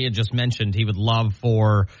phone, and he had just mentioned he would love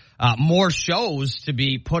for more shows to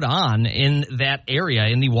be put on in that area,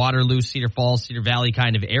 in the Waterloo, Cedar Falls, Cedar Valley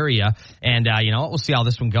kind of area. And, we'll see how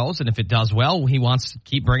this one goes. And if it does well, he wants to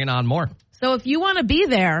keep bringing on more. So if you want to be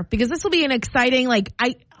there, because this will be an exciting,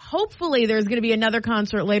 hopefully there's going to be another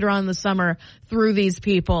concert later on in the summer through these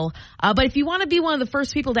people. But if you want to be one of the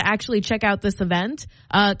first people to actually check out this event,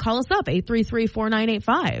 call us up,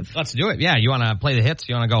 833-4985. Let's do it. Yeah, you want to play the hits?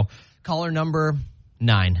 You want to go caller number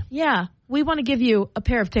 9? Yeah, we want to give you a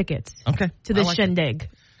pair of tickets to this shindig.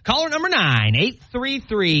 Caller number 9,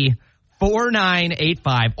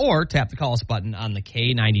 833-4985, or tap the call us button on the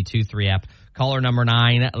K92.3 app. Caller number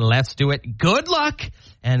 9, let's do it. Good luck.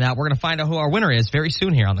 And we're going to find out who our winner is very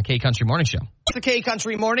soon here on the K Country Morning Show. It's the K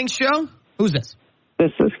Country Morning Show. Who's this?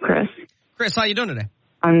 This is Chris. Chris, how you doing today?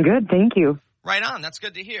 I'm good, thank you. Right on. That's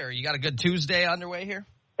good to hear. You got a good Tuesday underway here?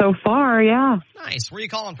 So far, yeah. Nice. Where are you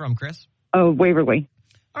calling from, Chris? Oh, Waverly.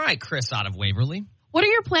 All right, Chris out of Waverly. What are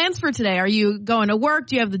your plans for today? Are you going to work?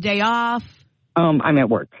 Do you have the day off? I'm at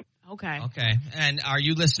work. Okay. And are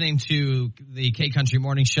you listening to the K Country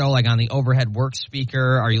Morning Show, like on the overhead work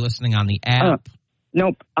speaker? Are you listening on the app?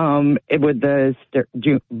 Nope. With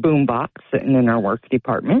the boom box sitting in our work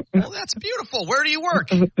department. Well, that's beautiful. Where do you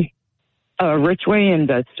work? Richway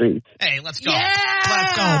Industries. Hey, let's go. Yeah!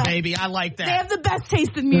 Let's go, baby. I like that. They have the best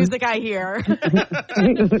taste in music, I hear.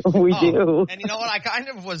 We do. And you know what? I kind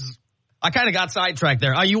of got sidetracked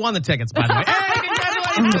there. Oh, you won the tickets, by the way. Hey,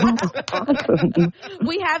 congratulations. Awesome.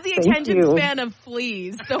 We have the attention span of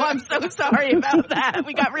fleas, so I'm so sorry about that.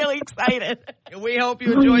 We got really excited. We hope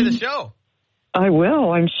you enjoy the show. I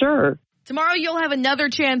will, I'm sure. Tomorrow you'll have another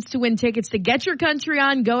chance to win tickets to Get Your Country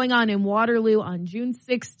On, going on in Waterloo on June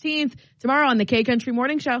 16th. Tomorrow on the K Country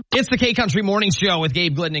Morning Show. It's the K Country Morning Show with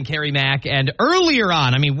Gabe Glidden and Kerri Mack. And earlier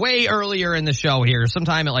on, way earlier in the show here,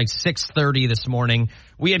 sometime at 6:30 this morning,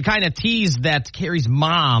 we had kind of teased that Kerri's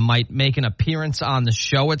mom might make an appearance on the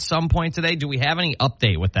show at some point today. Do we have any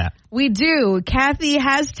update with that? We do. Kathy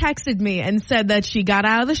has texted me and said that she got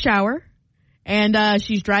out of the shower. And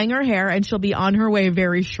she's drying her hair, and she'll be on her way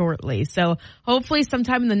very shortly. So hopefully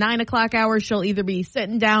sometime in the 9 o'clock hour, she'll either be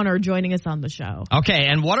sitting down or joining us on the show. Okay,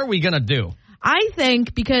 and what are we going to do? I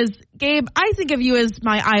think, because, Gabe, I think of you as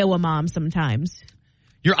my Iowa mom sometimes.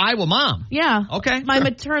 Your Iowa mom? Yeah. Okay. My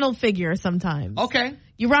maternal figure sometimes. Okay.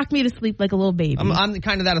 You rock me to sleep like a little baby. I'm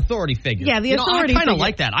kind of that authority figure. Yeah, the authority I kind of figure.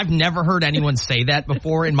 like that. I've never heard anyone say that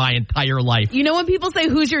before in my entire life. You know when people say,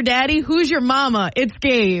 who's your daddy? Who's your mama? It's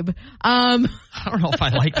Gabe. I don't know if I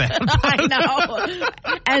like that. I know.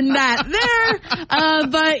 And that there.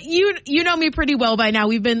 But you know me pretty well by now.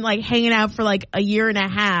 We've been hanging out for a year and a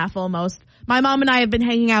half almost. My mom and I have been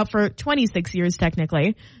hanging out for 26 years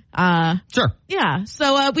technically. Sure. Yeah.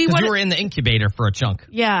 So you were in the incubator for a chunk.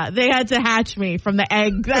 Yeah, they had to hatch me from the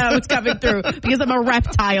egg that was coming through because I'm a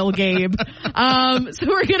reptile, Gabe. So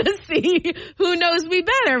we're gonna see who knows me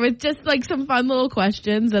better with just some fun little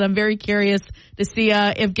questions, and I'm very curious to see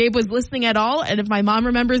if Gabe was listening at all and if my mom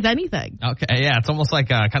remembers anything. Okay, yeah, it's almost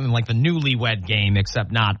kind of like the newlywed game,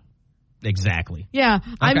 except not exactly. Yeah,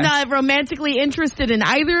 okay. I'm not romantically interested in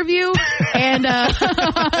either of you, and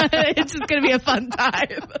it's just going to be a fun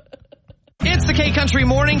time. It's the K Country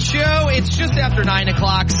Morning Show. It's just after 9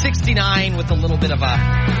 o'clock, 69 with a little bit of a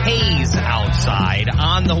haze outside.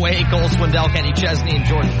 On the way, Cole Swindell, Kenny Chesney, and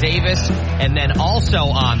Jordan Davis. And then also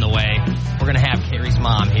on the way, we're going to have Kerri's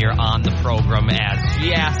mom here on the program as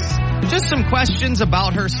she asks just some questions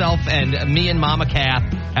about herself, and me and Mama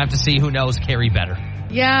Kath have to see who knows Kerri better.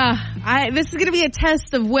 Yeah, this is going to be a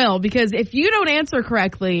test of will, because if you don't answer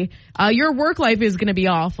correctly, your work life is going to be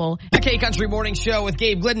awful. The K-Country Morning Show with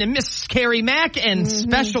Gabe Glidden and Miss Kerri Mack and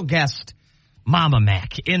special guest Mama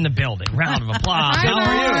Mac in the building. Round of applause. How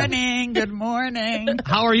are you? Good morning.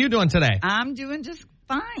 How are you doing today? I'm doing just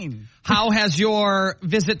fine. How has your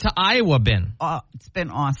visit to Iowa been? It's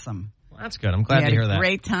been awesome. Well, that's good. I'm glad to hear that.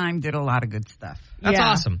 Great time. Did a lot of good stuff. That's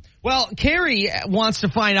awesome. Well, Kerri wants to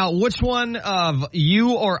find out which one of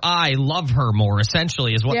you or I love her more,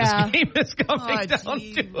 essentially, is what this game is coming down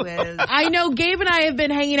to. I know Gabe and I have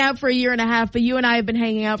been hanging out for a year and a half, but you and I have been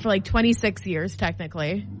hanging out for like 26 years,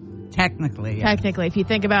 technically. Technically, if you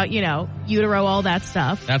think about, utero, all that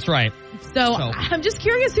stuff. That's right. So I'm just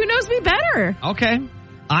curious, who knows me better? Okay.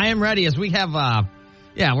 I am ready, as we have,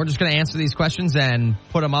 we're just going to answer these questions and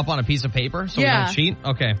put them up on a piece of paper so we don't cheat.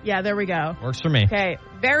 Okay. Yeah, there we go. Works for me. Okay,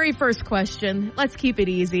 very first question. Let's keep it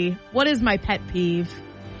easy. What is my pet peeve?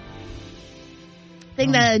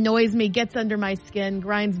 Thing that annoys me, gets under my skin,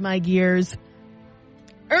 grinds my gears,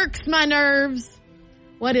 irks my nerves.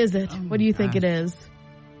 What is it? What do you think it is?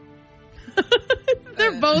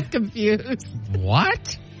 They're both confused.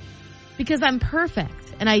 What? Because I'm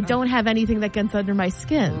perfect and I don't have anything that gets under my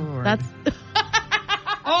skin. Lord. That's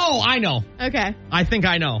Oh, I know. okay. I think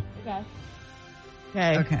I know.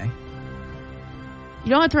 Okay. You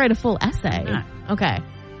don't have to write a full essay. Nah. Okay.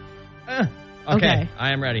 Okay.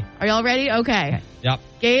 I am ready. Are y'all ready? Okay. Yep.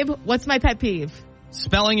 Gabe, what's my pet peeve?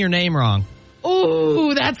 Spelling your name wrong.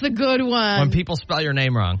 Ooh, that's a good one. When people spell your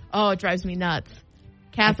name wrong. Oh, it drives me nuts.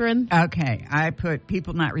 Catherine? Okay, I put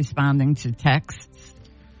people not responding to texts.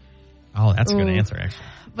 Oh, that's a good answer, actually.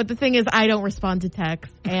 But the thing is, I don't respond to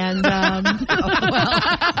texts, and I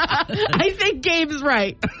think Gabe's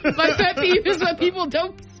right. My pet peeve is when people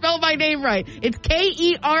don't spell my name right. It's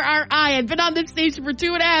Kerri. I've been on this station for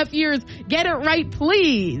 2.5 years. Get it right,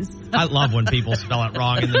 please. I love when people spell it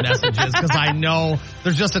wrong in the messages, because I know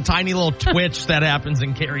there's just a tiny little twitch that happens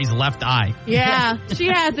in Kerri's left eye. Yeah, she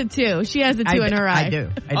has it too. She has it too in her eye. I do.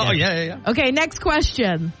 Oh, yeah. Okay, next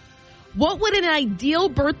question. What would an ideal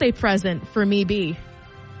birthday present for me be?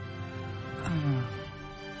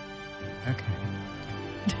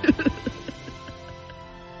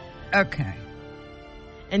 Okay.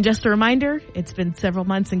 And just a reminder, it's been several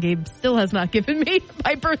months and Gabe still has not given me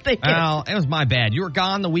my birthday gift. Well, it was my bad. You were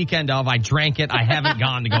gone the weekend of. I drank it. I haven't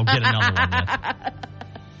gone to go get another one yet.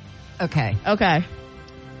 Okay. Kathy,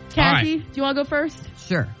 right. do you want to go first?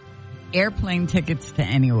 Sure. Airplane tickets to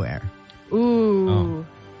anywhere. Ooh. Oh.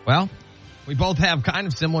 Well, we both have kind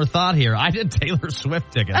of similar thought here. I did Taylor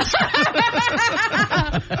Swift tickets.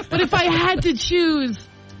 But if I had to choose,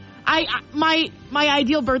 my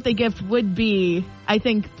ideal birthday gift would be, I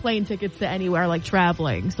think, plane tickets to anywhere, like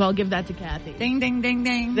traveling. So I'll give that to Kathy. Ding, ding, ding,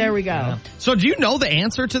 ding. There we go. Yeah. So do you know the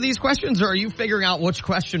answer to these questions, or are you figuring out which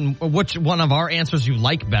one of our answers you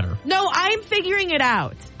like better? No, I'm figuring it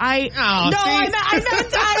out. I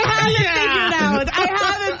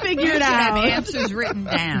haven't figured out. Have answers written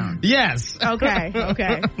down. Yes. Okay.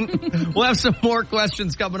 We'll have some more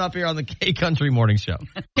questions coming up here on the K-Country Morning Show.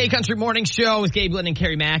 K-Country Morning Show with Gabe Glidden and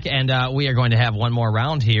Kerri Mack, and we are going to have one more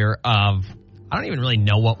round here of, I don't even really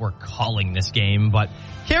know what we're calling this game, but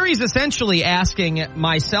Kerri's essentially asking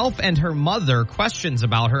myself and her mother questions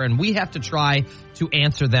about her, and we have to try to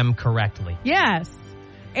answer them correctly. Yes.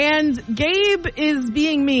 And Gabe is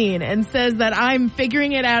being mean and says that I'm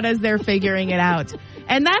figuring it out as they're figuring it out.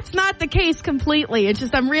 And that's not the case completely. It's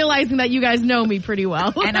just I'm realizing that you guys know me pretty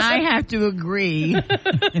well. And I have to agree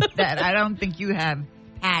that I don't think you have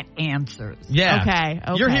pat answers. Yeah. Okay.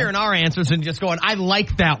 You're hearing our answers and just going, I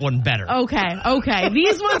like that one better. Okay.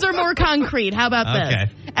 These ones are more concrete. How about this?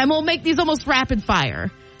 Okay. And we'll make these almost rapid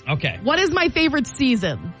fire. Okay. What is my favorite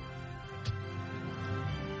season?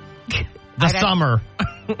 The summer.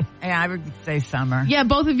 Yeah, I would say summer. Yeah,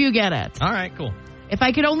 both of you get it. All right, cool. If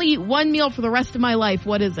I could only eat one meal for the rest of my life,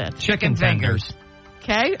 what is it? Chicken fingers.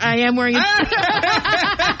 Okay, I am wearing a... We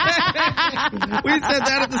said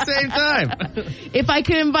that at the same time. If I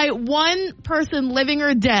could invite one person, living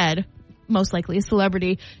or dead, most likely a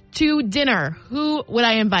celebrity, to dinner, who would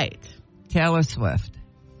I invite? Taylor Swift.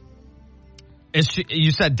 Is she?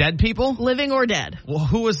 You said dead people? Living or dead? Well,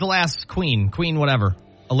 who was the last queen? Queen whatever.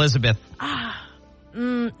 Elizabeth.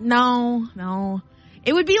 No.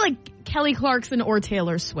 It would be like Kelly Clarkson or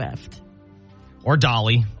Taylor Swift. Or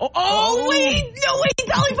Dolly. Oh, wait. No, wait.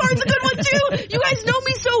 Dolly Parton's a good one, too. You guys know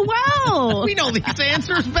me so well. We know these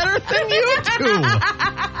answers better than you do.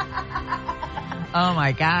 Oh,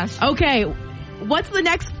 my gosh. Okay. What's the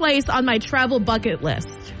next place on my travel bucket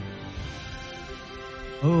list?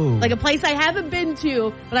 Ooh. Like a place I haven't been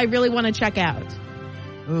to, but I really want to check out.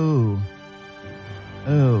 Ooh.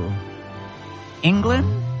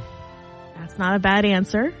 England? That's not a bad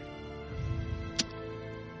answer.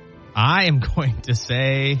 I am going to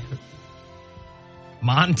say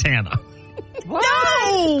Montana. What?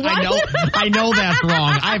 No! I know that's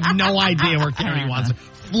wrong. I have no idea where Kerri wants.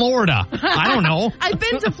 Florida. I don't know. I've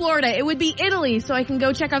been to Florida. It would be Italy, so I can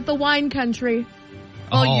go check out the wine country.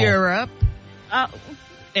 Oh, Europe.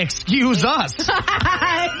 Excuse us.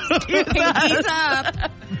 Pinkies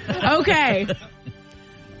up. Okay.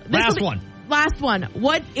 Last one.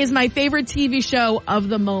 What is my favorite TV show of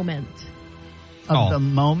the moment? Of the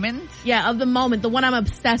moment? Yeah, of the moment. The one I'm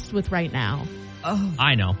obsessed with right now. Oh.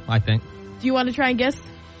 I know, I think. Do you want to try and guess,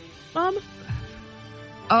 Mom?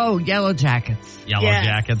 Oh, Yellow Jackets. Yellow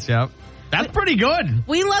Jackets, yep. That's pretty good.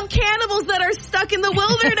 We love cannibals that are stuck in the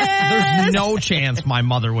wilderness. There's no chance my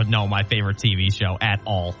mother would know my favorite TV show at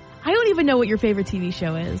all. I don't even know what your favorite TV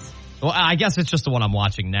show is. Well, I guess it's just the one I'm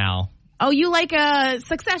watching now. Oh, you like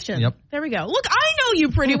Succession? Yep. There we go. Look, I know you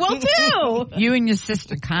pretty well, too. You and your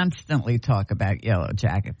sister constantly talk about Yellow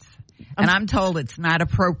Jackets. And I'm told it's not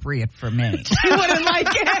appropriate for me. You wouldn't like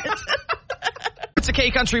it. It's a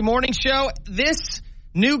K-Country Morning Show. This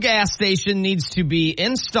new gas station needs to be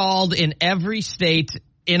installed in every state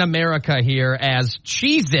in America here, as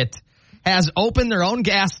Cheez-It has opened their own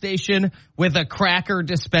gas station with a cracker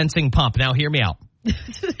dispensing pump. Now, hear me out.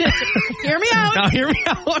 Hear me out. Now, hear me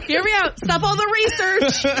out. Hear me out. Stop all the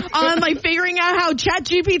research on like figuring out how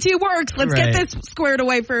ChatGPT works. Let's get this squared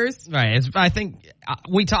away first. Right. I think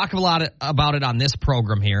we talk a lot about it on this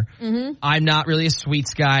program here. Mm-hmm. I'm not really a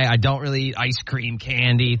sweets guy. I don't really eat ice cream,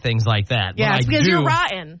 candy, things like that. Yeah, it's because you're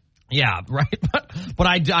rotten. Yeah, right. But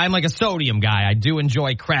I'm like a sodium guy. I do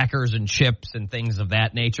enjoy crackers and chips and things of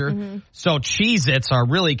that nature. Mm-hmm. So Cheez-Its are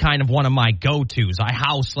really kind of one of my go-tos. I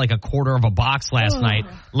housed like a quarter of a box last night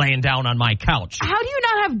laying down on my couch. How do you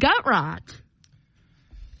not have gut rot?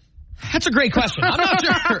 That's a great question. I'm not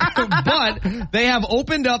sure. But they have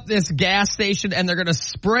opened up this gas station and they're going to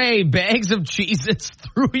spray bags of Cheez-Its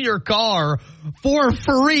through your car for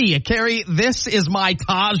free. Kerri, this is my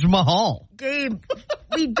Taj Mahal. Gabe,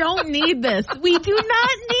 we don't need this. We do not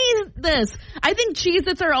need this. I think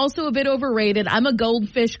Cheez-Its are also a bit overrated. I'm a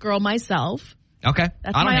Goldfish girl myself. Okay.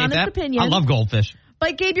 That's I don't my hate honest that. opinion. I love Goldfish.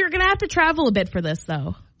 But Gabe, you're going to have to travel a bit for this,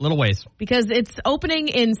 though. Little ways. Because it's opening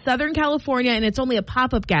in Southern California, and it's only a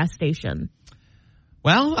pop-up gas station.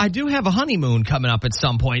 Well, I do have a honeymoon coming up at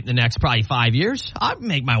some point in the next probably 5 years. I'll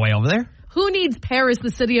make my way over there. Who needs Paris, the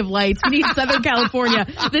city of lights? Who needs Southern California,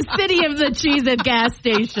 the city of the Cheez-It gas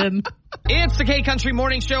station? It's the K-Country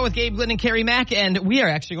Morning Show with Gabe, Glenn, and Kerri Mack, and we are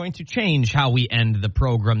actually going to change how we end the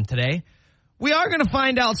program today. We are going to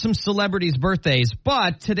find out some celebrities' birthdays,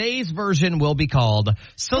 but today's version will be called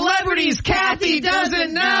Celebrities Kathy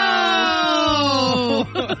Doesn't Know!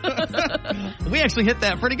 We actually hit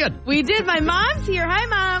that pretty good. We did. My mom's here. Hi,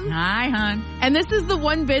 Mom. Hi, hon. And this is the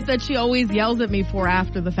one bit that she always yells at me for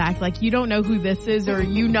after the fact. Like, you don't know who this is, or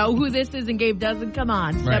you know who this is, and Gabe doesn't. Come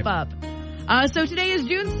on, step up. So today is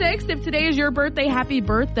June 6th. If today is your birthday, happy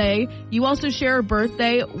birthday. You also share a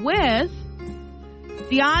birthday with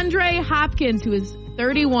DeAndre Hopkins, who is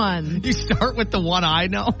 31. You start with the one I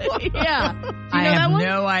know. Yeah. I have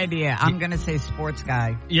no idea. I'm going to say sports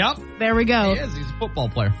guy. Yep. There we go. He is. He's a football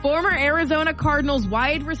player. Former Arizona Cardinals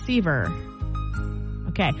wide receiver.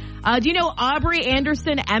 Okay. Do you know Aubrey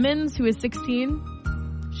Anderson Emmons, who is 16?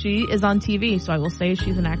 She is on TV, so I will say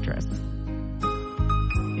she's an actress.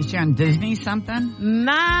 Is she on Disney something?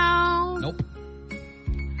 No. Nope.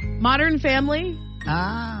 Modern Family.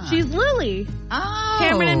 Ah. She's Lily. Oh.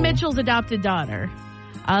 Cameron and Mitchell's adopted daughter.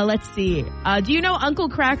 Let's see. Do you know Uncle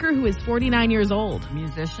Kracker, who is 49 years old?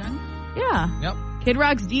 Musician? Yeah. Yep. Kid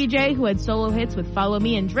Rock's DJ, who had solo hits with Follow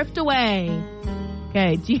Me and Drift Away.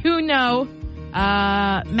 Okay. Do you know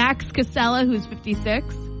Max Casella, who's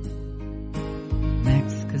 56?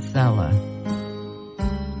 Max Casella.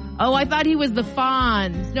 Oh, I thought he was the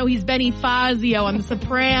Fonz. No, he's Benny Fazio on The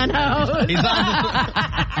Sopranos. He's on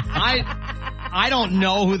I don't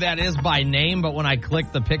know who that is by name, but when I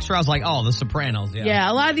clicked the picture, I was like, oh, The Sopranos. Yeah,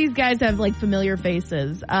 a lot of these guys have like familiar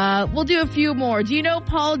faces. We'll do a few more. Do you know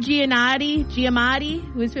Paul Giamatti,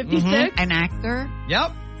 who is 56? Mm-hmm. An actor?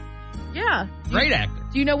 Yep. Yeah. Great actor.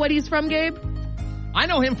 Do you know what he's from, Gabe? I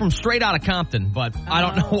know him from Straight Outta Compton, but I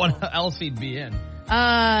don't know what else he'd be in.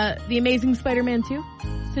 The Amazing Spider-Man 2,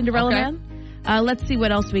 Cinderella Man. Let's see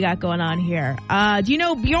what else we got going on here. Do you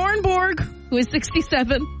know Bjorn Borg, who is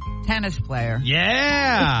 67? Tennis player.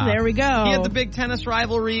 Yeah. There we go. He had the big tennis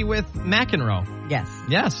rivalry with McEnroe. Yes.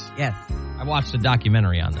 Yes. Yes. I watched a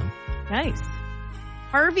documentary on them. Nice.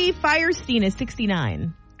 Harvey Fierstein is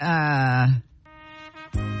 69.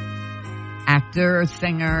 actor,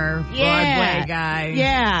 singer, Broadway guy.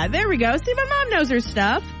 Yeah, there we go. See, my mom knows her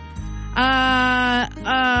stuff.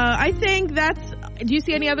 I think that's... Do you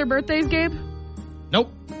see any other birthdays, Gabe?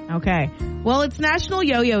 Nope. Okay. Well, it's National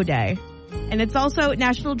Yo-Yo Day. And it's also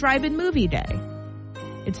National Drive-In Movie Day.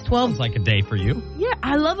 It's 12... Sounds like a day for you. Yeah,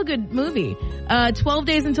 I love a good movie. 12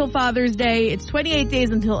 days until Father's Day. It's 28 days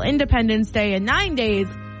until Independence Day. And 9 days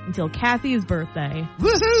until Kathy's birthday.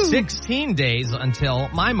 Woohoo! 16 days until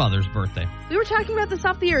my mother's birthday. We were talking about this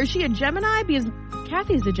off the air. Is she a Gemini? Because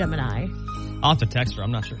Kathy's a Gemini. I'll have to text her.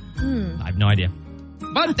 I'm not sure. I have no idea.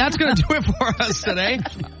 But that's going to do it for us today.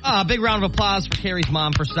 Big round of applause for Kerri's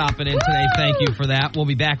mom for stopping in today. Thank you for that. We'll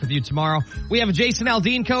be back with you tomorrow. We have a Jason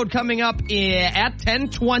Aldean code coming up at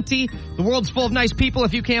 10:20. The world's full of nice people.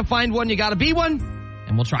 If you can't find one, you got to be one.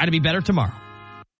 And we'll try to be better tomorrow.